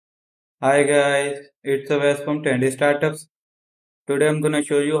Hi guys, it's Avas from Trendy Startups. Today I'm gonna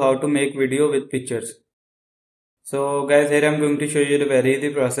show you how to make video with pictures. So guys, here I'm going to show you the very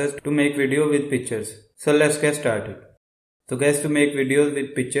easy process to make video with pictures. So let's get started. So guys, to make videos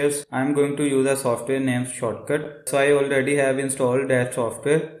with pictures, I'm going to use a software named Shortcut. So I already have installed that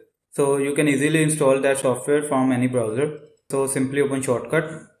software. So you can easily install that software from any browser. So simply open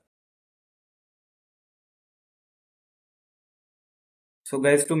Shortcut. So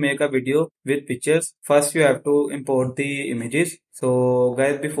guys, to make a video with pictures, first you have to import the images. So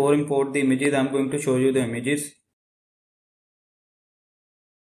guys, before import the images, I'm going to show you the images.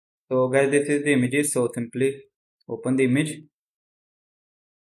 So guys, this is the images. So simply open the image.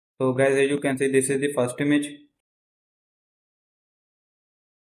 So guys, as you can see, this is the first image.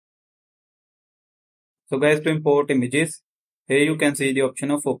 So guys, to import images, here you can see the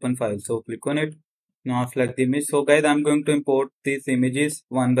option of open file. So click on it. Now select the image. So guys, I'm going to import these images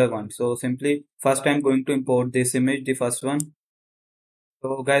one by one. So simply first I'm going to import this image, the first one.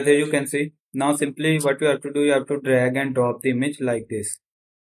 So guys, here you can see. Now simply what you have to do, you have to drag and drop the image like this.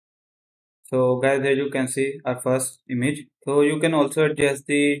 So guys, here you can see our first image. So you can also adjust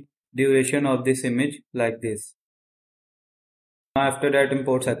the duration of this image like this. Now after that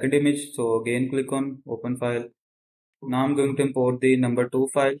import second image. So again click on open file. Now I'm going to import the number 2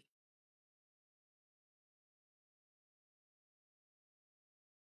 file.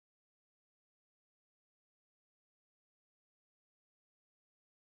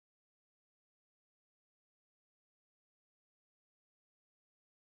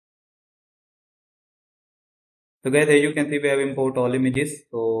 So guys, here you can see we have import all images.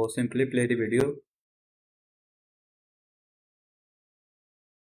 So simply play the video.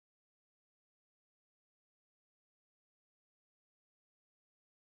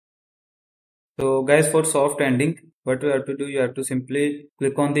 So guys, for soft ending, what you have to do, you have to simply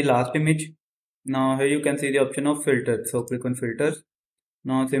click on the last image. Now here you can see the option of filter. So click on filters.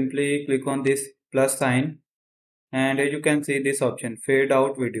 Now simply click on this plus sign, and here you can see this option fade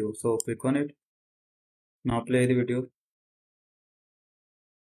out video. So click on it. Now play the video.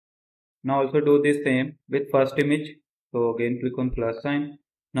 Now also do the same with first image. So again click on plus sign.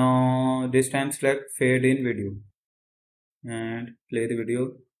 Now this time select fade in video and play the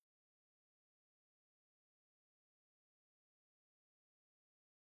video.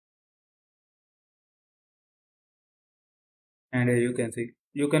 And here you can see.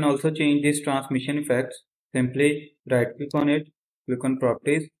 You can also change this transmission effects. Simply right click on it, click on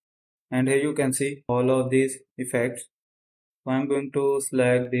properties, and here you can see all of these effects. So I'm going to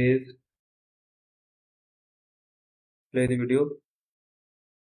select this, play the video,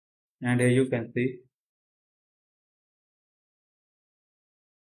 and here you can see.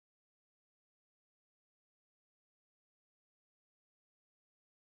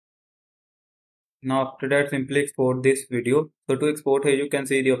 Now after that simply export this video. So to export, here you can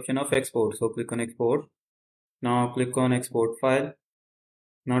see the option of export. So click on export. Now click on export file.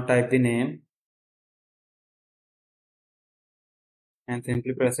 Now type the name and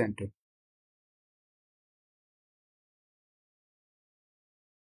simply press enter.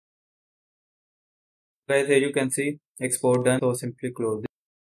 Guys, here you can see export done. So simply close it.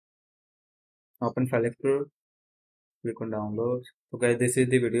 Open file explorer. Click on download. So guys, this is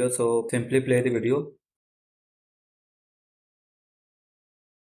the video. So simply play the video.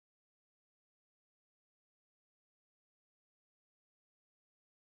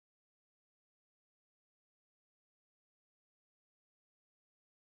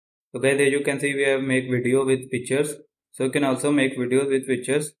 So guys, here you can see we have make video with pictures. So you can also make videos with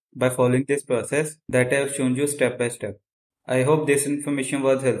pictures by following this process that I have shown you step by step. I hope this information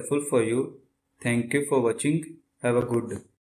was helpful for you. Thank you for watching. Have a good day.